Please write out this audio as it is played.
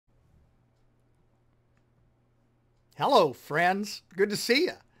Hello, friends. Good to see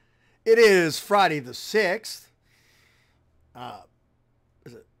you. It is Friday the 6th.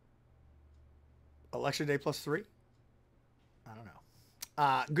 Is it Election Day plus 3? I don't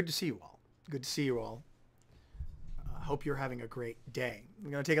know. Good to see you all. Good to see you all. Hope you're having a great day.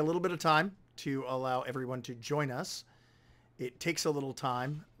 I'm going to take a little bit of time to allow everyone to join us. It takes a little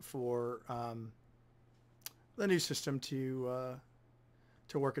time for the new system to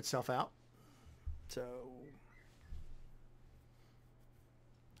work itself out. So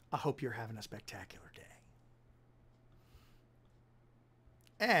I hope you're having a spectacular day.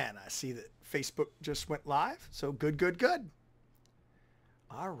 And I see that Facebook just went live. So good, good, good.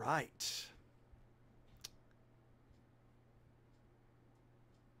 All right.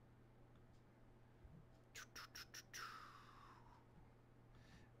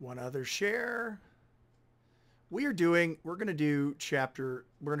 One other share. We're going to do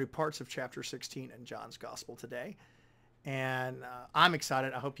parts of chapter 16 in John's Gospel today. And I'm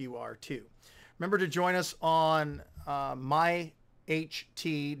excited. I hope you are too. Remember to join us on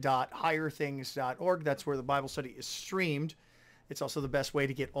myht.higherthings.org. That's where the Bible study is streamed. It's also the best way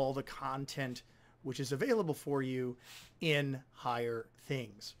to get all the content which is available for you in Higher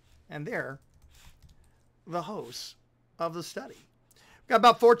Things. And they're the hosts of the study. We've got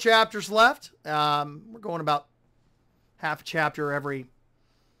about 4 chapters left. We're going about half a chapter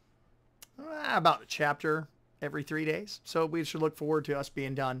about a chapter every 3 days. So we should look forward to us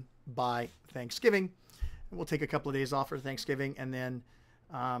being done by Thanksgiving. And we'll take a couple of days off for Thanksgiving and then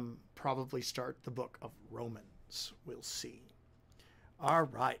probably start the book of Romans. We'll see. All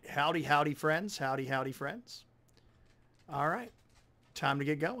right. Howdy, howdy, friends. Howdy, howdy, friends. All right. Time to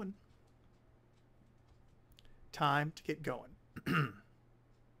get going. Time to get going. I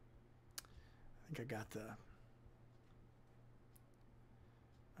think I got the...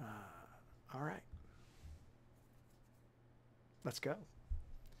 all right. Let's go.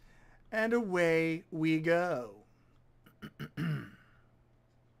 And away we go. Oh,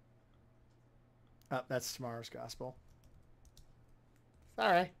 that's tomorrow's gospel.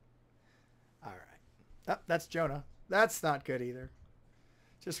 Sorry. All right. Oh, that's Jonah. That's not good either.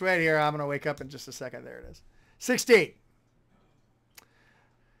 Just wait here. I'm going to wake up in just a second. There it is. 16.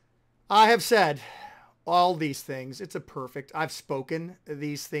 I have said all these things. It's a perfect. I've spoken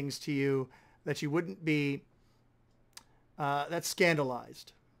these things to you that you wouldn't be that's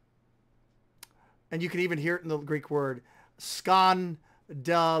scandalized. And you can even hear it in the Greek word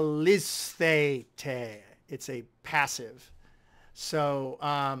skandalisthete. It's a passive. So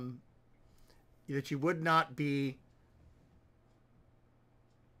that you would not be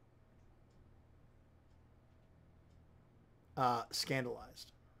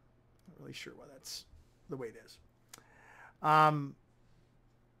scandalized. Not really sure why that's the way it is.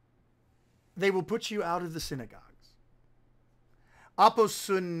 They will put you out of the synagogues.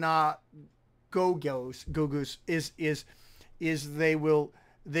 Aposunagogos is they will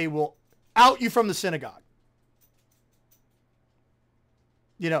out you from the synagogue.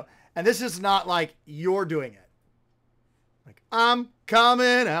 You know, and this is not like you're doing it. Like, I'm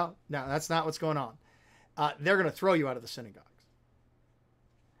coming out. No, that's not what's going on. They're going to throw you out of the synagogues.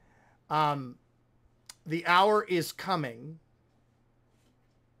 The hour is coming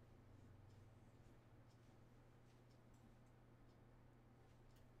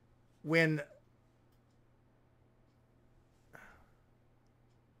when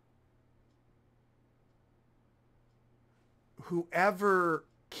whoever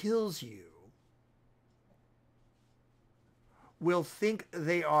kills you will think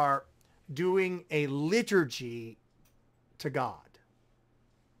they are doing a liturgy to God.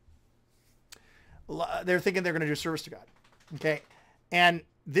 They're thinking they're going to do service to God. Okay. And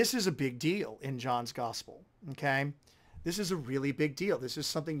this is a big deal in John's gospel. Okay. This is a really big deal. This is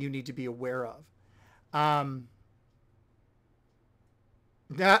something you need to be aware of.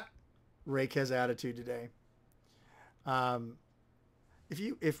 Rake has attitude today.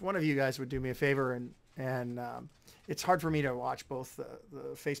 If one of you guys would do me a favor and it's hard for me to watch both the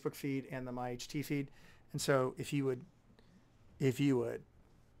Facebook feed and the MyHT feed. And so if you would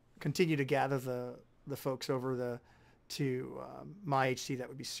continue to gather the folks over to MyHT, that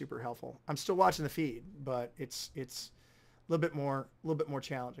would be super helpful. I'm still watching the feed, but it's a little bit more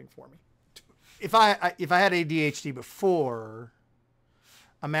challenging for me. If I had ADHD before,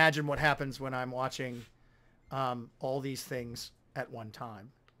 imagine what happens when I'm watching all these things at one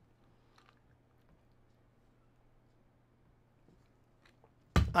time.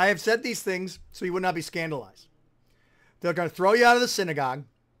 I have said these things so you would not be scandalized. They're going to throw you out of the synagogue,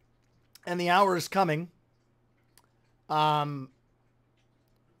 and the hour is coming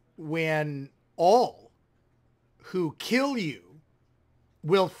when all who kill you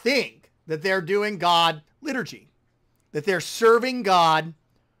will think that they're doing God liturgy, that they're serving God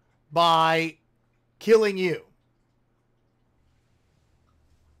by killing you.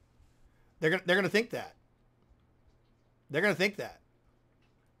 They're going to think that. They're going to think that.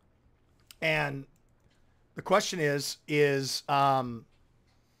 And the question is how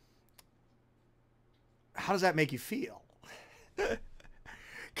does that make you feel?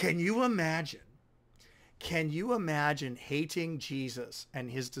 Can you imagine hating Jesus and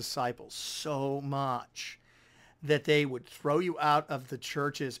his disciples so much that they would throw you out of the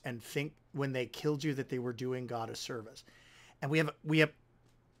churches and think when they killed you that they were doing God a service? And we have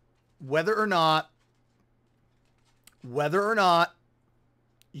whether or not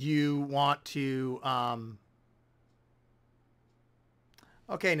you want to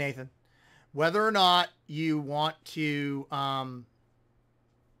okay, Nathan, whether or not you want to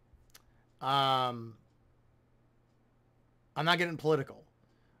I'm not getting political,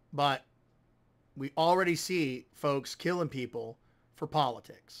 but we already see folks killing people for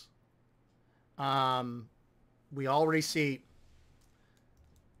politics. We already see,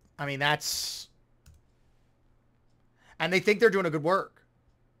 I mean, that's, and they think they're doing a good work.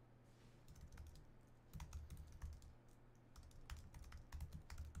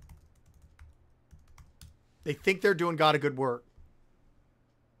 They think they're doing God a good work.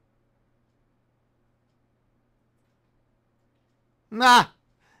 Nah,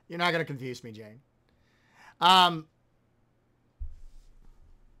 you're not going to confuse me, Jane. And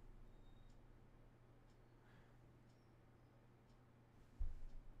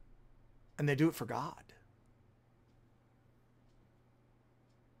they do it for God.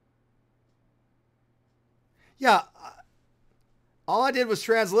 Yeah, all I did was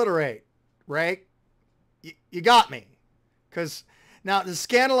transliterate, right? You got me. Because now the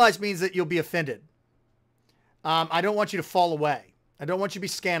scandalized means that you'll be offended. I don't want you to fall away. I don't want you to be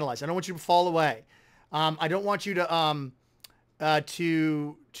scandalized. I don't want you to fall away. I don't want you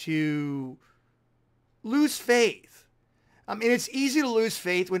to lose faith. I mean, it's easy to lose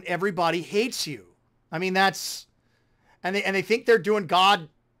faith when everybody hates you. I mean, that's, and they think they're doing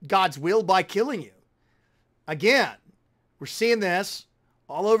God's will by killing you. Again, we're seeing this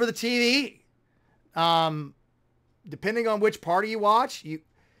all over the TV. Depending on which party you watch,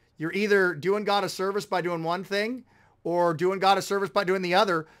 you're either doing God a service by doing one thing or doing God a service by doing the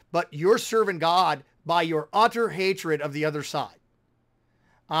other, but you're serving God by your utter hatred of the other side.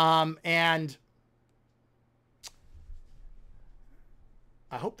 And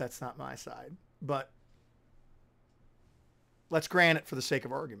I hope that's not my side, but let's grant it for the sake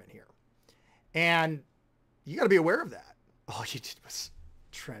of argument here. And you got to be aware of that. All you did was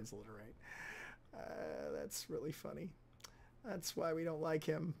transliterate. That's really funny. That's why we don't like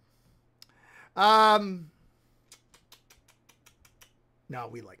him. No,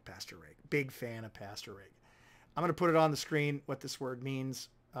 we like Pastor Rake. Big fan of Pastor Rake. I'm going to put it on the screen what this word means.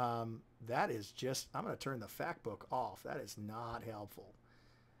 That is just, I'm going to turn the fact book off. That is not helpful.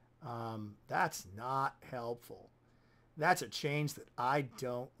 That's not helpful. That's a change that I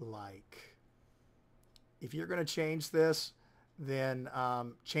don't like. If you're going to change this, then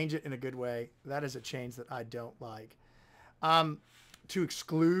change it in a good way. That is a change that I don't like. To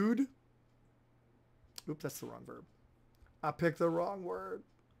exclude. Oops, that's the wrong verb. I picked the wrong word.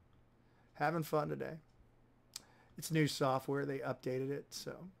 Having fun today. It's new software. They updated it.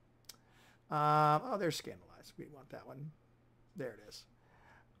 So, oh, there's scandalized. We want that one. There it is.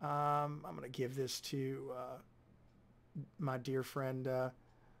 I'm going to give this to my dear friend.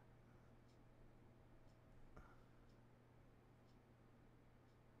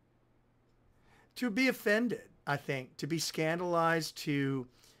 To be offended, I think, to be scandalized, to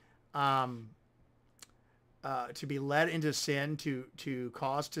be led into sin, to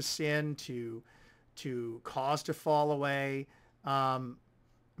cause to sin, to cause to fall away. I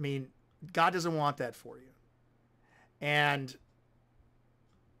mean, God doesn't want that for you. And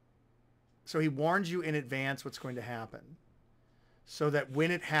so he warns you in advance what's going to happen so that when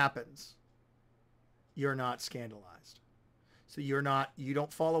it happens, you're not scandalized. So you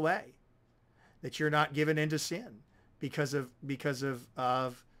don't fall away, that you're not given into sin because of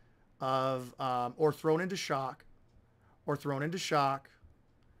or thrown into shock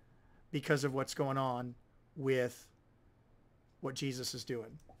because of what's going on with what Jesus is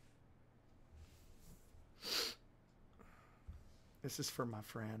doing. This is for my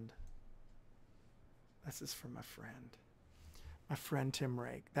friend. This is for my friend Tim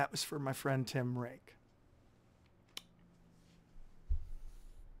Rake. That was for my friend Tim Rake.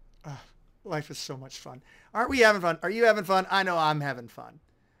 Life is so much fun. Aren't we having fun? Are you having fun? I know I'm having fun.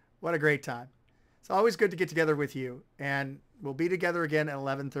 What a great time. It's always good to get together with you, and we'll be together again at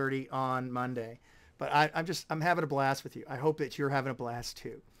 11:30 on Monday. But I'm having a blast with you. I hope that you're having a blast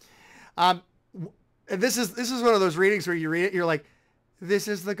too. This is one of those readings where you read it, you're like, this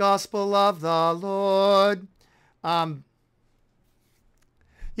is the gospel of the Lord.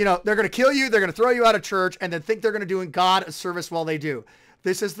 You know, they're going to kill you. They're going to throw you out of church and then think they're going to do God a service while they do.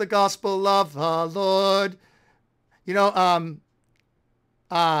 This is the gospel of the Lord. You know,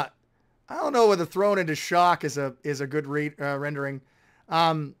 I don't know whether thrown into shock is a good rendering.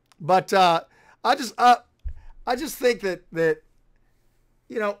 But I just think that,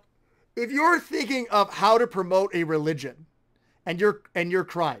 you know, if you're thinking of how to promote a religion and you're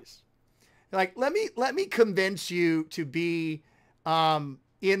Christ, like, let me convince you to be,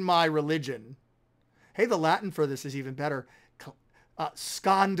 in my religion. Hey, the Latin for this is even better.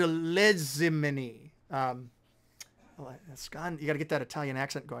 Scandalizimini. You got to get that Italian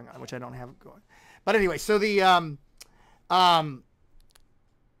accent going on, which I don't have going. But anyway, so it's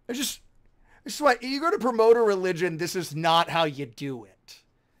just what you go to promote a religion. This is not how you do it.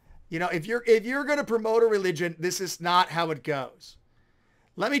 You know, if you're going to promote a religion, this is not how it goes.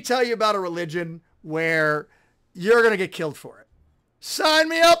 Let me tell you about a religion where you're going to get killed for it. Sign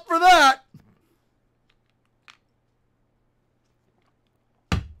me up for that.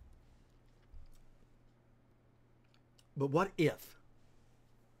 But what if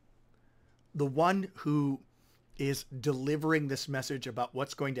the one who is delivering this message about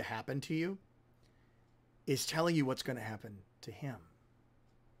what's going to happen to you is telling you what's going to happen to him?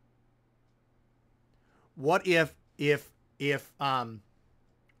 What if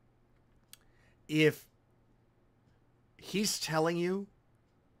he's telling you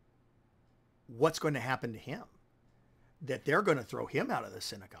what's going to happen to him? That they're going to throw him out of the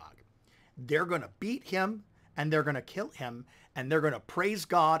synagogue. They're going to beat him and they're going to kill him and they're going to praise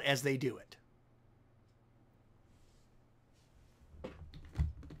God as they do it.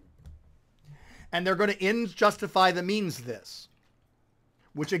 And they're going to justify the means this,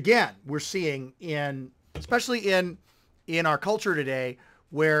 which again, we're seeing especially in our culture today,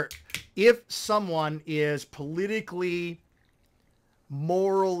 where if someone is politically,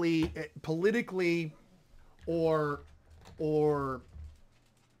 morally, or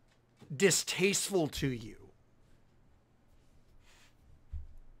distasteful to you,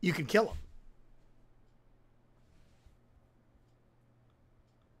 you can kill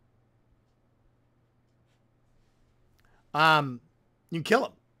them. You can kill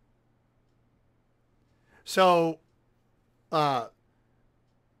them. So, I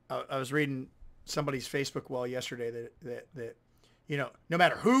was reading somebody's Facebook wall yesterday that you know, no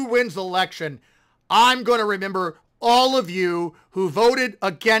matter who wins the election, I'm going to remember all of you who voted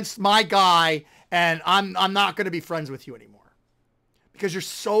against my guy, and I'm not going to be friends with you anymore because you're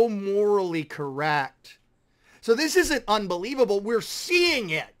so morally correct. So this isn't unbelievable. We're seeing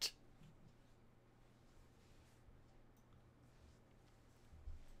it.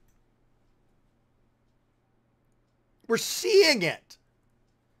 We're seeing it.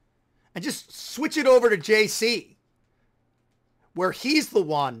 And just switch it over to JC, where he's the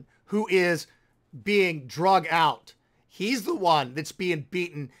one who is being drug out. He's the one that's being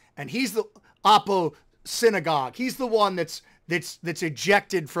beaten, and he's the Apo synagogue. He's the one that's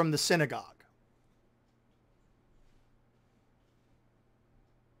ejected from the synagogue.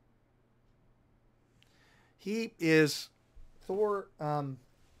 He is Thor.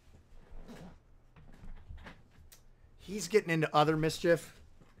 He's getting into other mischief.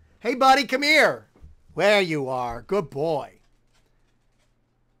 Hey, buddy, come here. Where you are. Good boy.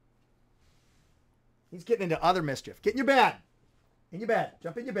 He's getting into other mischief. Get in your bed. In your bed.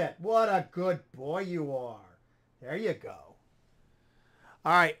 Jump in your bed. What a good boy you are. There you go.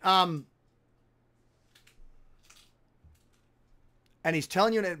 All right. And he's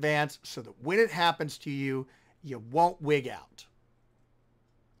telling you in advance so that when it happens to you, you won't wig out.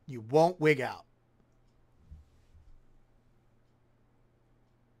 You won't wig out.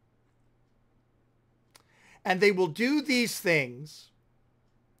 And they will do these things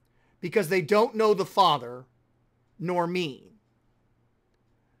because they don't know the Father nor me.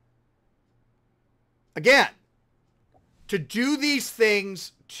 Again, to do these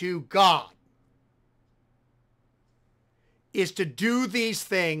things to God is to do these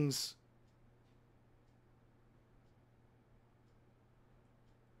things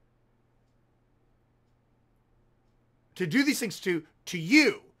to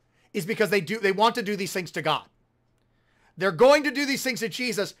you is because they want to do these things to God. They're going to do these things to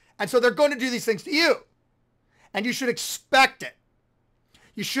Jesus, and so they're going to do these things to you. And you should expect it.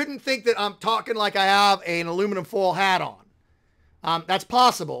 You shouldn't think that I'm talking like I have an aluminum foil hat on. That's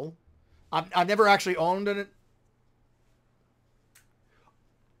possible, I've never actually owned it.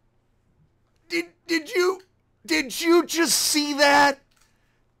 Did you just see that?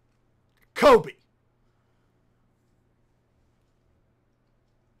 Kobe.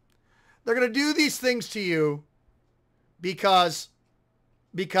 They're going to do these things to you because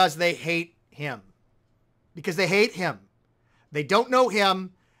they hate him. Because they hate him. They don't know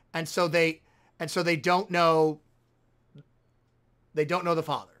him, and so they don't know the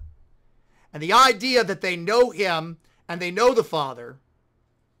Father. And the idea that they know him and they know the Father,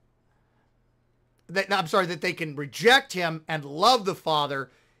 that they can reject him and love the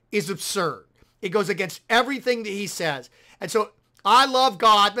Father is absurd. It goes against everything that he says. And so I love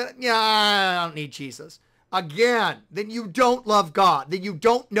God, but yeah, I don't need Jesus. Again, then you don't love God. Then you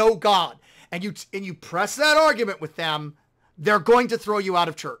don't know God. And you press that argument with them, they're going to throw you out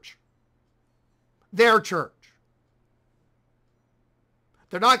of church. Their church.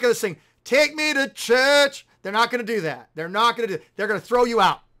 They're not going to sing, "Take me to church." They're not going to do that. They're not going to do. They're going to throw you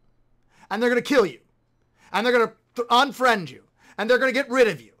out. And they're going to kill you. And they're going to unfriend you. And they're going to get rid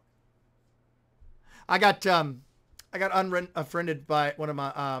of you. I got unfriended by one of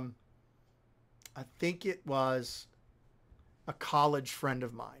my, I think it was a college friend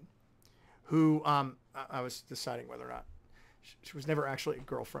of mine who, I was deciding whether or not, she was never actually a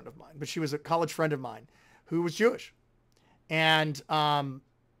girlfriend of mine, but she was a college friend of mine who was Jewish. And her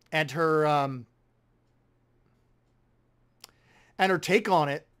take on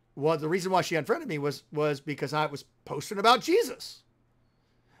it was, the reason why she unfriended me was because I was posting about Jesus.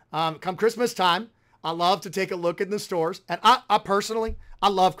 Come Christmas time, I love to take a look in the stores. And I personally, I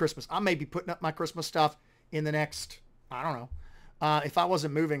love Christmas. I may be putting up my Christmas stuff in the next, I don't know. If I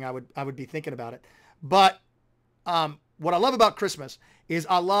wasn't moving, I would be thinking about it. But what I love about Christmas is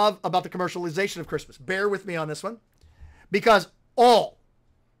I love about the commercialization of Christmas. Bear with me on this one. Because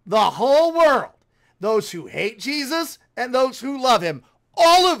the whole world, those who hate Jesus and those who love him,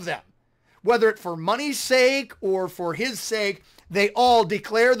 all of them, whether it's for money's sake or for his sake, they all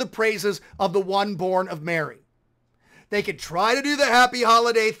declare the praises of the one born of Mary. They can try to do the happy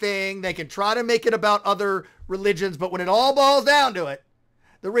holiday thing. They can try to make it about other religions. But when it all boils down to it,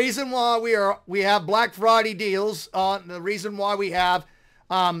 the reason why we have Black Friday deals, the reason why we have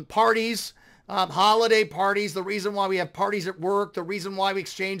parties, holiday parties, the reason why we have parties at work, the reason why we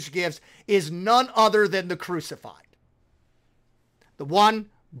exchange gifts is none other than the crucified. The one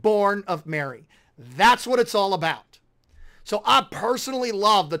born of Mary. That's what it's all about. So I personally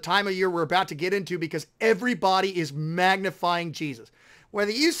love the time of year we're about to get into because everybody is magnifying Jesus.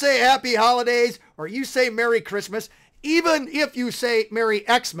 Whether you say Happy Holidays or you say Merry Christmas, even if you say Merry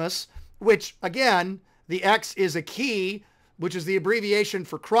Xmas, which again, the X is a key, which is the abbreviation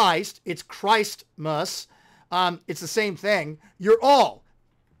for Christ. It's Christmas. It's the same thing. You're all,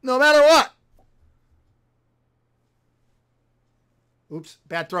 no matter what. Oops,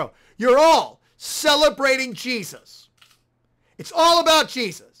 bad throw. You're all celebrating Jesus. It's all about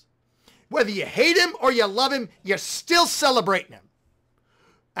Jesus. Whether you hate him or you love him, you're still celebrating him.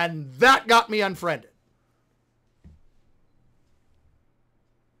 And that got me unfriended.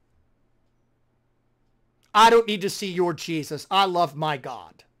 I don't need to see your Jesus. I love my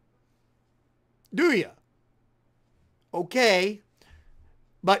God. Do you? Okay.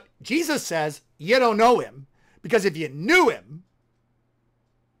 But Jesus says you don't know him, because if you knew him,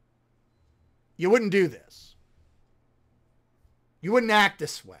 you wouldn't do this. You wouldn't act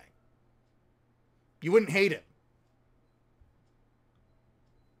this way. You wouldn't hate him.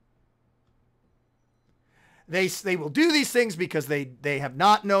 They will do these things because they have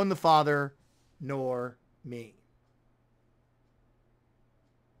not known the Father nor me.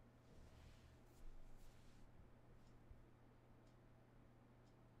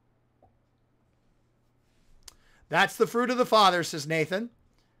 That's the fruit of the Father, says Nathan.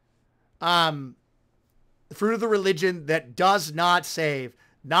 The fruit of the religion that does not save.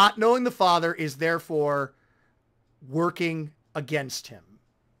 Not knowing the Father is therefore working against him.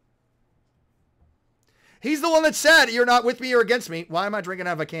 He's the one that said, "You're not with me or against me." Why am I drinking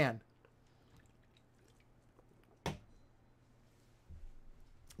out of a can?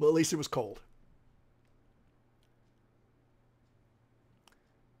 Well, at least it was cold.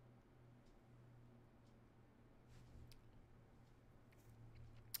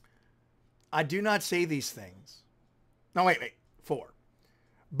 I do not say these things. No, wait. 4.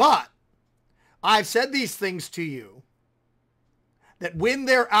 But I've said these things to you, that when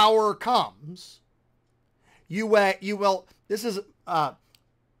their hour comes, you will, this is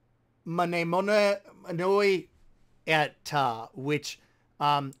mnemonoi et, which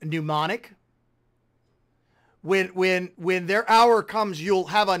mnemonic, when their hour comes, you'll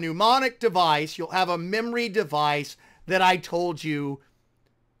have a mnemonic device, you'll have a memory device that I told them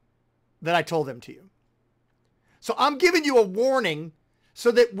to you. So I'm giving you a warning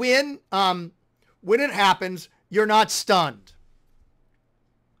so that when it happens, you're not stunned.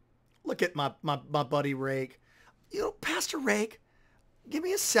 Look at my buddy Rake. Pastor Rake, give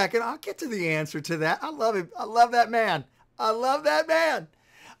me a second. I'll get to the answer to that. I love him. I love that man. I love that man.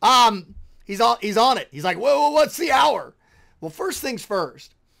 He's on it. He's like, whoa, what's the hour? Well, first things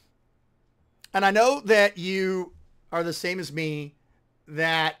first. And I know that you are the same as me,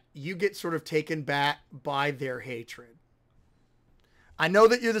 that you get sort of taken back by their hatred. I know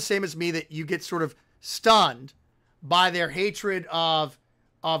that you're the same as me, that you get sort of stunned by their hatred of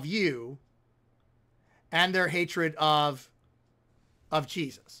you and their hatred of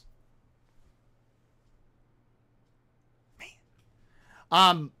Jesus.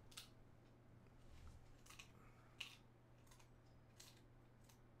 Man.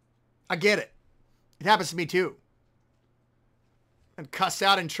 I get it. It happens to me too. And cuss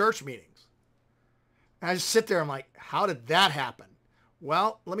out in church meetings. And I just sit there, I'm like, how did that happen?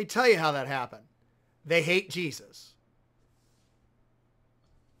 Well, let me tell you how that happened. They hate Jesus.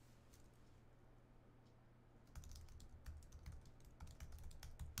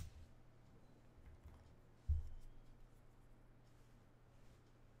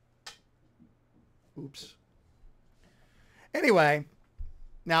 Oops. Anyway,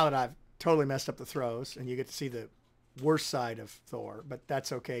 now that I've totally messed up the throws and you get to see the worst side of Thor, but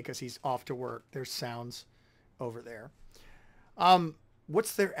that's okay because he's off to work. There's sounds over there.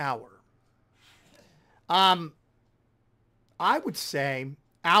 What's their hour? I would say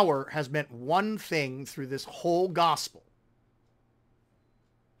hour has meant one thing through this whole gospel.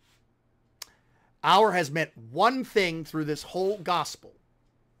 Hour has meant one thing through this whole gospel.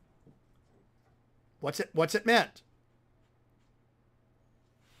 What's it meant?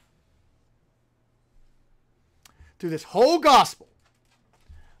 Through this whole gospel.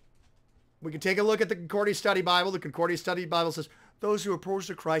 We can take a look at the Concordia Study Bible. The Concordia Study Bible says, those who oppose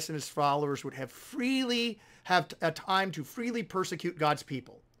to Christ and his followers would have a time to freely persecute God's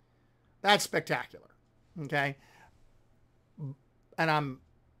people. That's spectacular. Okay? And I'm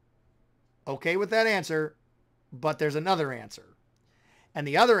okay with that answer, but there's another answer. And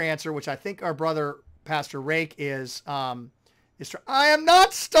the other answer, which I think our brother Pastor Rake is I am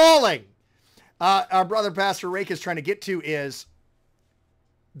not stalling. Our brother Pastor Rake is trying to get to is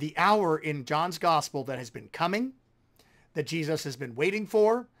the hour in John's gospel that has been coming, that Jesus has been waiting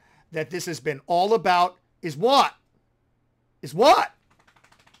for, that this has been all about is what? Is what?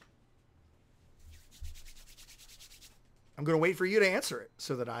 I'm going to wait for you to answer it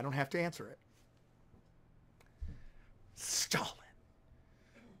so that I don't have to answer it. Stalling.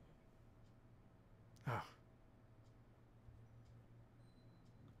 Oh.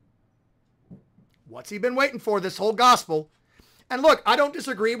 What's he been waiting for this whole gospel? And look, I don't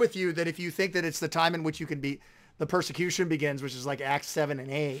disagree with you that if you think that it's the time in which you can be, the persecution begins, which is like Acts 7 and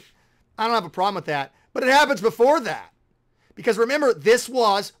 8. I don't have a problem with that. But it happens before that. Because remember, this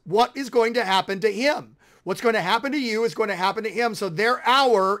was what is going to happen to him. What's going to happen to you is going to happen to him. So their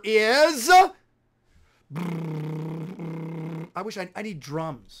hour is... I wish I need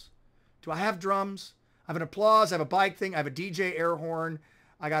drums. Do I have drums? I have an applause. I have a bike thing. I have a DJ air horn.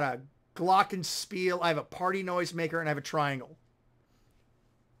 I got a glockenspiel. I have a party noise maker, and I have a triangle.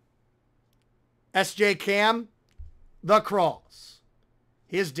 S.J. Cam, the cross,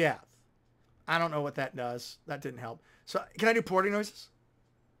 his death. I don't know what that does. That didn't help. So can I do party noises?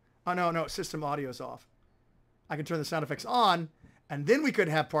 Oh, no, system audio is off. I can turn the sound effects on, and then we could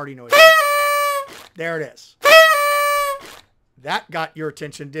have party noises. There it is. That got your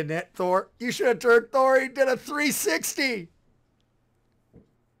attention, didn't it, Thor? You should have turned Thor. He did a 360.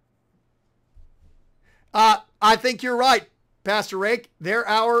 I think you're right, Pastor Rake. Their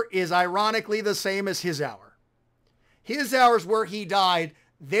hour is ironically the same as his hour. His hour is where he died.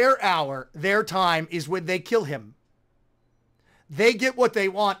 Their hour, their time is when they kill him. They get what they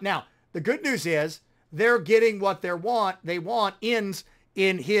want. Now, the good news is they're getting what they want ends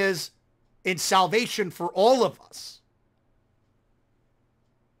in salvation for all of us.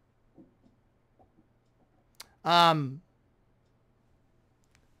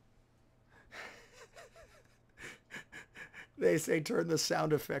 They say turn the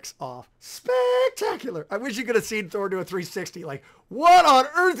sound effects off. Spectacular. I wish you could have seen Thor do a 360. Like, what on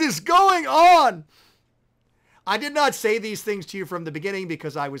earth is going on? I did not say these things to you from the beginning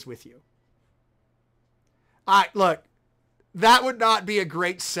because I was with you. Look, that would not be a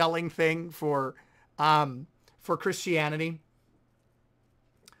great selling thing for Christianity.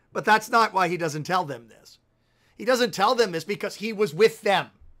 But that's not why he doesn't tell them this. He doesn't tell them this because he was with them.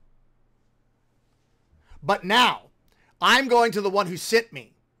 But now, I'm going to the one who sent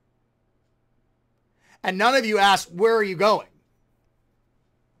me. And none of you ask, where are you going?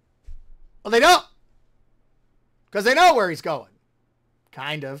 Well, they don't. Because they know where he's going.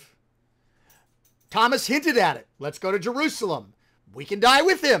 Kind of. Thomas hinted at it. Let's go to Jerusalem. We can die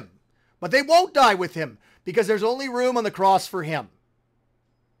with him. But they won't die with him because there's only room on the cross for him.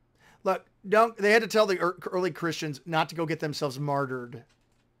 Look, they had to tell the early Christians not to go get themselves martyred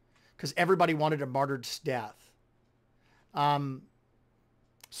because everybody wanted a martyr's death.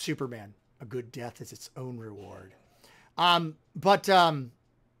 Superman, a good death is its own reward. Man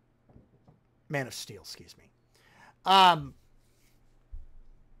of Steel, excuse me. But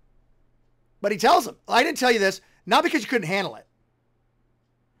he tells them, I didn't tell you this, not because you couldn't handle it.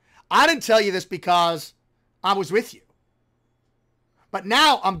 I didn't tell you this because I was with you. But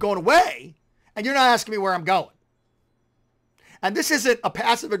now I'm going away, and you're not asking me where I'm going. And this isn't a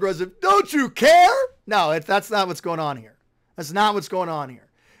passive-aggressive, don't you care? No, that's not what's going on here. That's not what's going on here.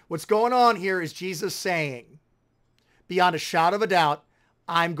 What's going on here is Jesus saying, beyond a shadow of a doubt,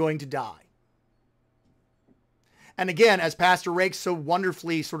 I'm going to die. And again, as Pastor Rake so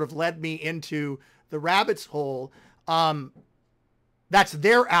wonderfully sort of led me into the rabbit's hole, that's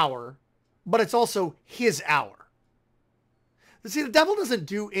their hour, but it's also his hour. See, the devil doesn't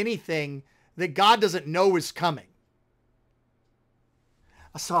do anything that God doesn't know is coming.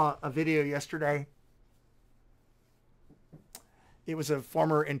 I saw a video yesterday. It was a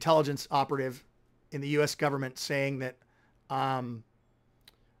former intelligence operative in the U.S. government saying that,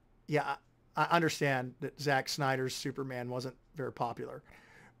 yeah, I understand that Zack Snyder's Superman wasn't very popular,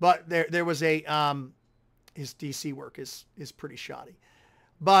 but there was a, his DC work is pretty shoddy.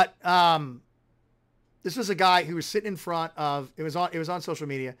 But this was a guy who was sitting in front of, it was on social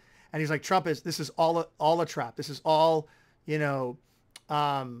media, and he's like, this is all a trap. This is all, you know,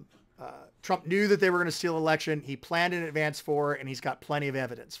 Trump knew that they were going to steal the election. He planned in advance for it, and he's got plenty of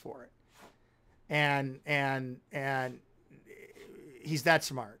evidence for it. And he's that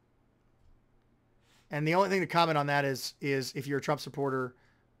smart. And the only thing to comment on that is if you're a Trump supporter,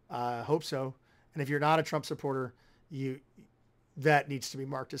 hope so. And if you're not a Trump supporter, that needs to be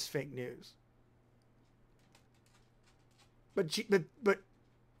marked as fake news.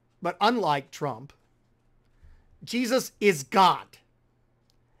 But unlike Trump, Jesus is God.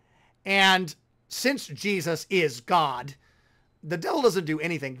 And since Jesus is God, the devil doesn't do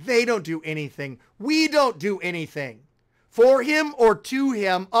anything. They don't do anything. We don't do anything for him or to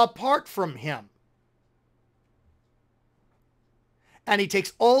him apart from him. And he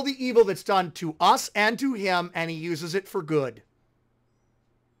takes all the evil that's done to us and to him, and he uses it for good.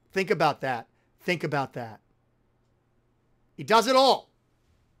 Think about that. Think about that. He does it all,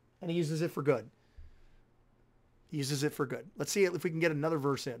 and he uses it for good. He uses it for good. Let's see if we can get another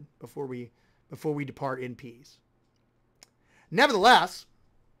verse in before we depart in peace. Nevertheless,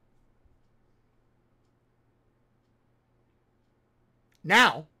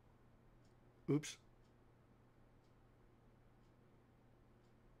 now, oops.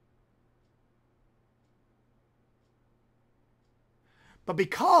 But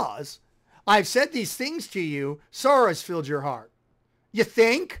because I've said these things to you, sorrow has filled your heart. You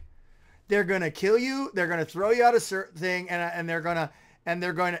think they're going to kill you? They're going to throw you out of certain thing, and they're going to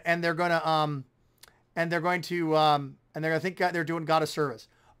think they're doing God a service.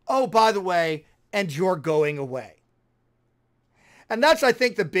 Oh, by the way, and you're going away. And that's, I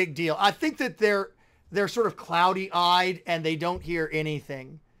think, the big deal. I think that they're sort of cloudy-eyed and they don't hear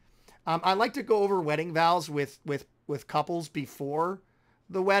anything. I like to go over wedding vows with couples before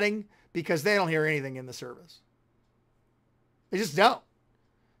the wedding because they don't hear anything in the service. They just don't.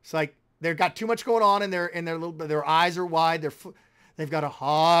 It's like they've got too much going on in their eyes are wide. They've got a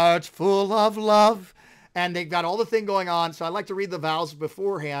heart full of love, and they've got all the thing going on. So I like to read the vows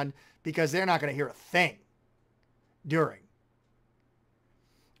beforehand because they're not going to hear a thing during.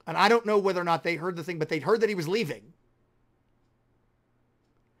 And I don't know whether or not they heard the thing, but they heard that he was leaving,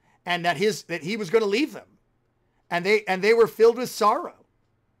 and that he was going to leave them, and they were filled with sorrow.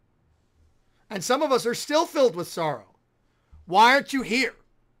 And some of us are still filled with sorrow. Why aren't you here?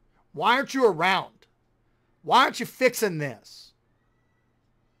 Why aren't you around? Why aren't you fixing this?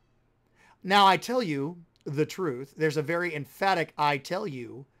 Now, I tell you the truth. There's a very emphatic I tell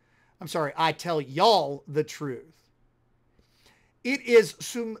y'all the truth. It is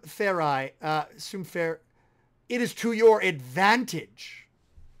sum feri, it is to your advantage.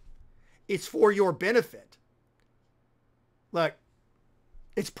 It's for your benefit. Look,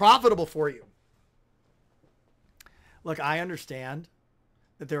 it's profitable for you. Look, I understand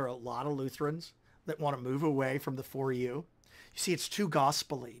that there are a lot of Lutherans that want to move away from the for you. You see, it's too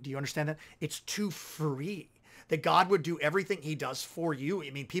gospel-y. Do you understand that? It's too free. That God would do everything he does for you.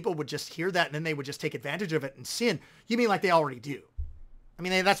 I mean, people would just hear that and then they would just take advantage of it and sin. You mean like they already do? I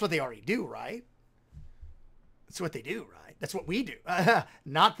mean, that's what they already do, right? That's what they do, right? That's what we do.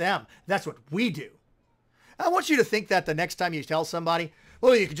 Not them. That's what we do. I want you to think that the next time you tell somebody,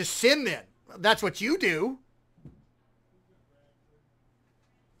 well, you can just sin then. That's what you do.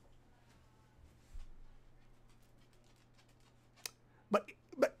 But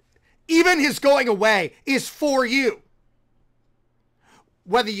even his going away is for you.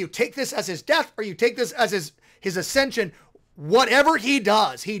 Whether you take this as his death or you take this as his ascension, whatever he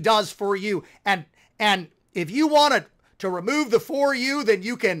does for you. And if you want to remove the for you, then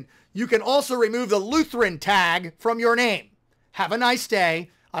you can also remove the Lutheran tag from your name. Have a nice day.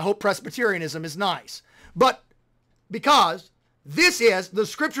 I hope Presbyterianism is nice. But because the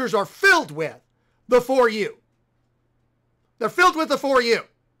scriptures are filled with the for you. They're filled with the for you.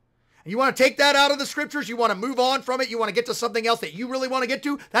 And you want to take that out of the scriptures, you want to move on from it, you want to get to something else that you really want to get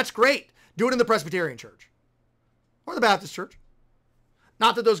to, that's great. Do it in the Presbyterian church. Or the Baptist church.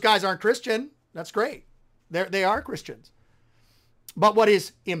 Not that those guys aren't Christian. That's great. They are Christians. But what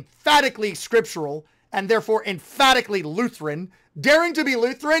is emphatically scriptural and therefore emphatically Lutheran, daring to be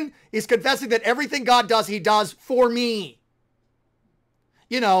Lutheran, is confessing that everything God does, he does for me.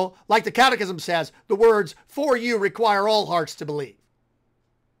 You know, like the Catechism says, the words for you require all hearts to believe.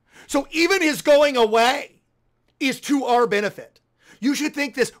 So even his going away is to our benefit. You should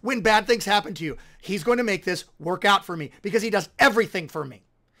think this when bad things happen to you. He's going to make this work out for me because he does everything for me.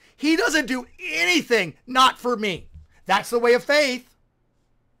 He doesn't do anything not for me. That's the way of faith.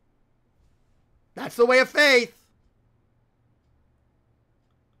 That's the way of faith.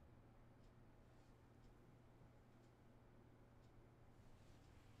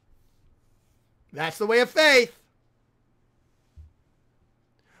 That's the way of faith.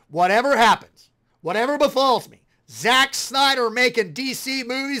 Whatever happens, whatever befalls me, Zack Snyder making DC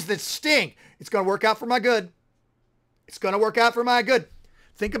movies that stink, it's going to work out for my good. It's going to work out for my good.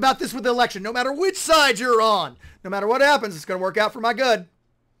 Think about this with the election. No matter which side you're on, no matter what happens, it's going to work out for my good.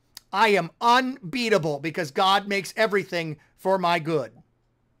 I am unbeatable because God makes everything for my good.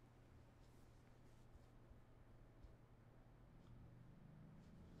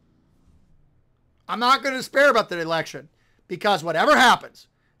 I'm not going to despair about the election because whatever happens,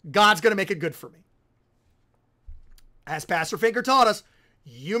 God's going to make it good for me. As Pastor Finker taught us,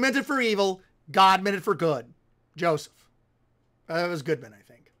 you meant it for evil, God meant it for good. Joseph. That was Goodman, I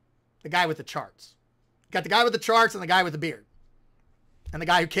think. The guy with the charts. You got the guy with the charts and the guy with the beard. And the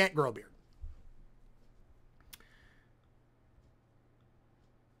guy who can't grow a beard.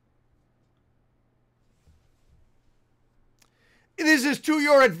 This is to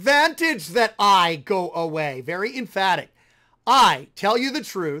your advantage that I go away. Very emphatic. I tell you the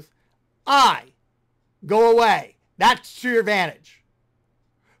truth. I go away. That's to your advantage.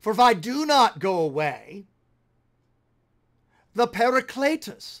 For if I do not go away, the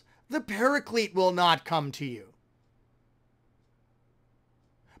Paracletus, the Paraclete will not come to you.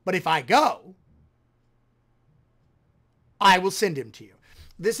 But if I go, I will send him to you.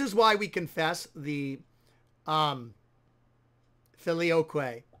 This is why we confess the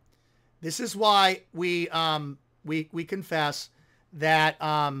filioque. This is why we confess that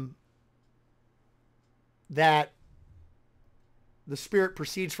that the Spirit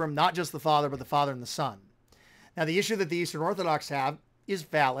proceeds from not just the Father, but the Father and the Son. Now, the issue that the Eastern Orthodox have is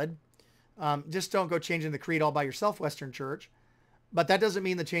valid. Just don't go changing the creed all by yourself, Western Church. But that doesn't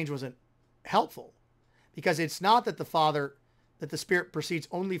mean the change wasn't helpful, because it's not that that the Spirit proceeds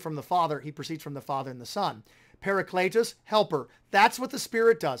only from the Father. He proceeds from the Father and the Son. Paracletus, helper. That's what the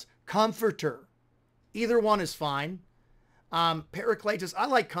Spirit does. Comforter. Either one is fine. Paracletus, I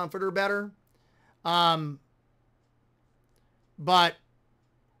like comforter better. But,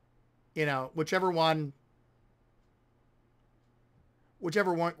 you know, whichever one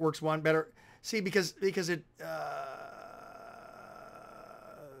works one better. See, because it,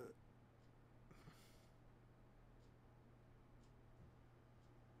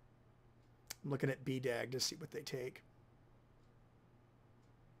 I'm looking at BDAG to see what they take.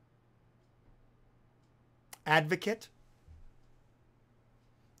 Advocate.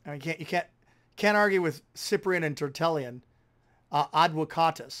 I mean, you can't argue with Cyprian and Tertullian.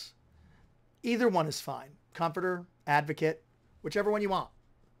 Advocatus. Either one is fine. Comforter, advocate, whichever one you want.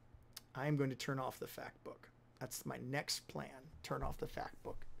 I am going to turn off the fact book. That's my next plan. Turn off the fact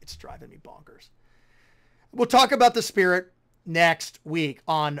book. It's driving me bonkers. We'll talk about the Spirit next week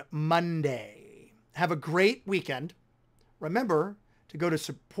on Monday. Have a great weekend. Remember to go to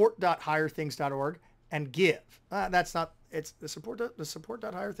support.higherthings.org and give. That's not, it's the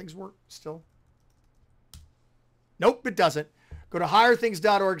support.higherthings work still. Nope, it doesn't. Go to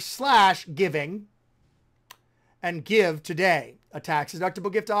higherthings.org/giving and give today. A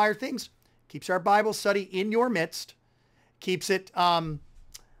tax-deductible gift to Higher Things keeps our Bible study in your midst, keeps it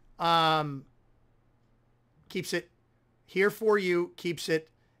here for you, keeps it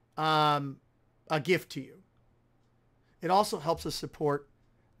a gift to you. It also helps us support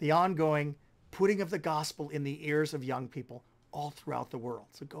the ongoing putting of the gospel in the ears of young people all throughout the world.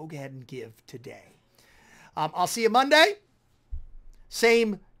 So go ahead and give today. I'll see you Monday.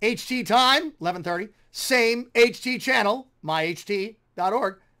 Same HT time, 11:30. Same HT channel,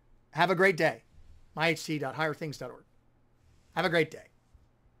 myht.org. Have a great day. myht.higherthings.org. Have a great day.